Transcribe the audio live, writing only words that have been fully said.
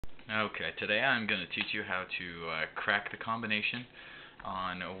Okay, today I'm going to teach you how to crack the combination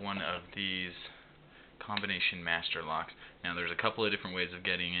on one of these combination master locks. Now there's a couple of different ways of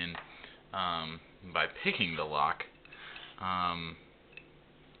getting in by picking the lock, and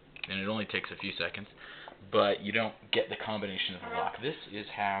it only takes a few seconds, but you don't get the combination of the lock. This is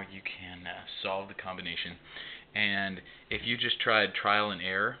how you can solve the combination, and if you just tried trial and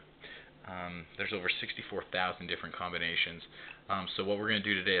error, there's over 64,000 different combinations. So what we're going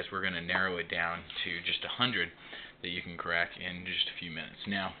to do today is we're going to narrow it down to just 100 that you can crack in just a few minutes.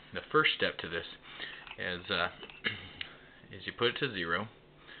 Now, the first step to this is you put it to 0,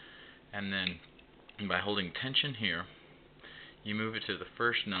 and then by holding tension here, you move it to the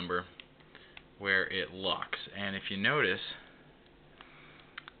first number where it locks. And if you notice,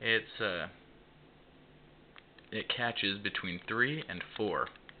 it catches between 3 and 4.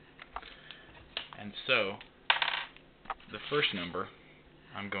 And so the first number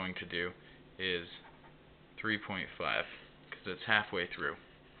I'm going to do is 3.5 because it's halfway through.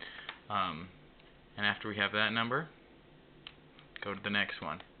 And after we have that number, go to the next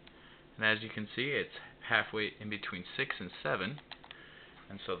one. And as you can see, it's halfway in between 6 and 7.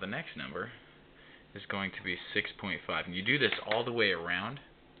 And so the next number is going to be 6.5. And you do this all the way around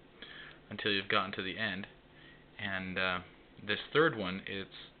until you've gotten to the end. And this third one,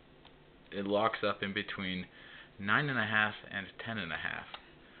 it locks up in between 9.5 and 10.5,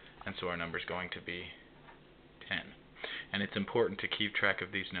 and so our number is going to be 10. And it's important to keep track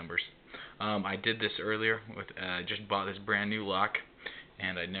of these numbers. I did this earlier with just bought this brand new lock,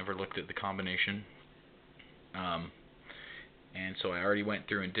 and I never looked at the combination, and so I already went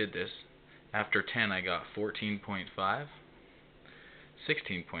through and did this. After 10, I got 14.5,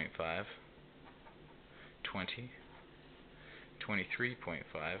 16.5, 20,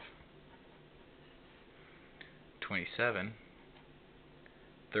 23.5, 27,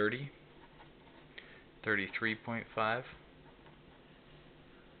 30, 33.5,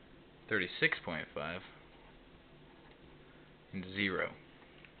 36.5, and 0.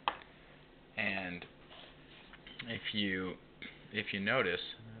 And if you notice,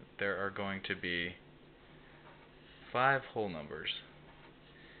 there are going to be 5 whole numbers.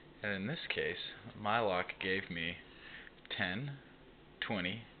 And in this case, my lock gave me 10,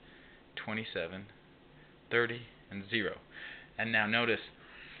 20, 27, 30, and 0. And now notice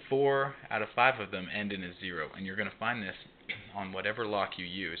 4 out of 5 of them end in a 0, and you're going to find this on whatever lock you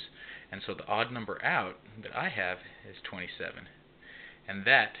use. And so the odd number out that I have is 27, and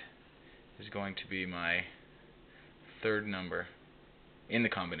that is going to be my third number in the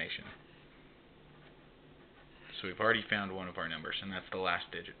combination. So we've already found one of our numbers, and that's the last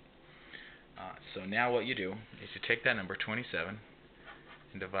digit. So now what you do is you take that number 27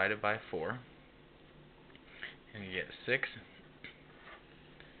 and divide it by 4, and you get 6,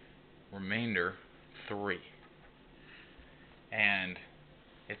 remainder 3. And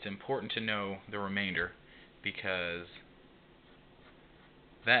it's important to know the remainder because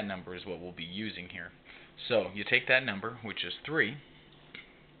that number is what we'll be using here. So you take that number, which is 3,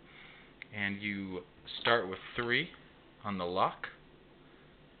 and you start with 3 on the lock,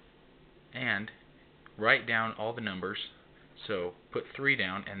 and write down all the numbers. So put 3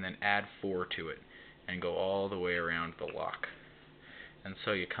 down and then add 4 to it, and go all the way around the lock. And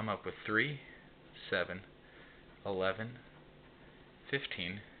so you come up with 3, 7, 11,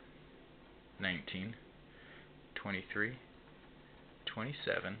 15, 19, 23,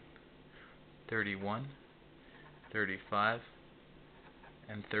 27, 31, 35,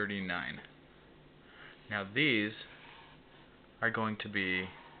 and 39. Now these are going to be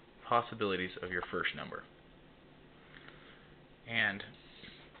possibilities of your first number. And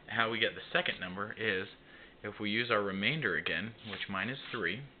how we get the second number is if we use our remainder again, which mine is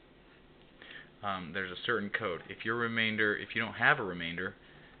 3, there's a certain code. If you don't have a remainder,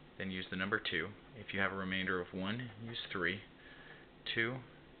 then use the number 2. If you have a remainder of 1, use 3. 2,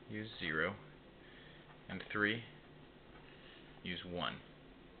 use 0. And 3, use 1.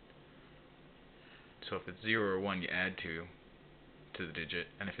 So if it's 0 or 1, you add 2 to the digit,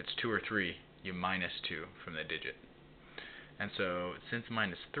 and if it's 2 or 3, you minus 2 from the digit. And so since mine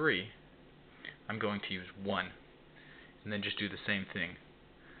is 3, I'm going to use 1, and then just do the same thing.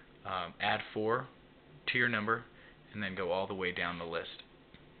 Add 4 to your number, and then go all the way down the list.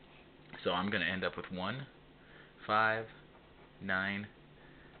 So I'm going to end up with 1, 5, 9,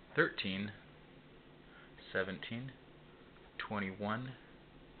 13, 17, 21,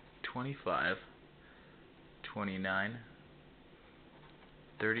 25, 29,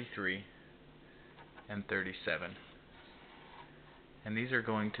 33, and 37. And these are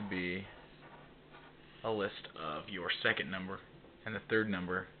going to be a list of your second number and the third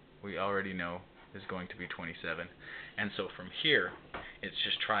number we already know is going to be 27. And so from here, it's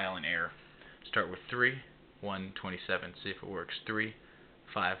just trial and error. Start with 3, 1, 27. See if it works. 3,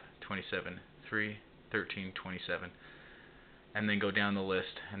 5, 27, 3, 13, 27. And then go down the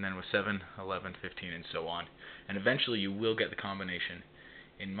list, and then with 7, 11, 15, and so on. And eventually you will get the combination.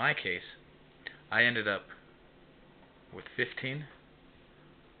 In my case, I ended up with 15,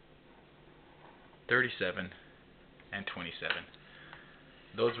 37, and 27.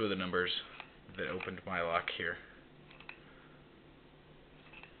 Those were the numbers that opened my lock here.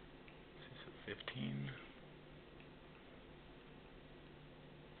 So 15,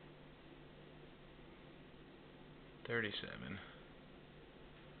 37,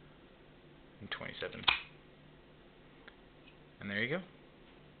 and 27. And there you go.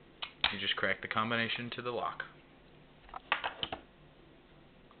 You just cracked the combination to the lock.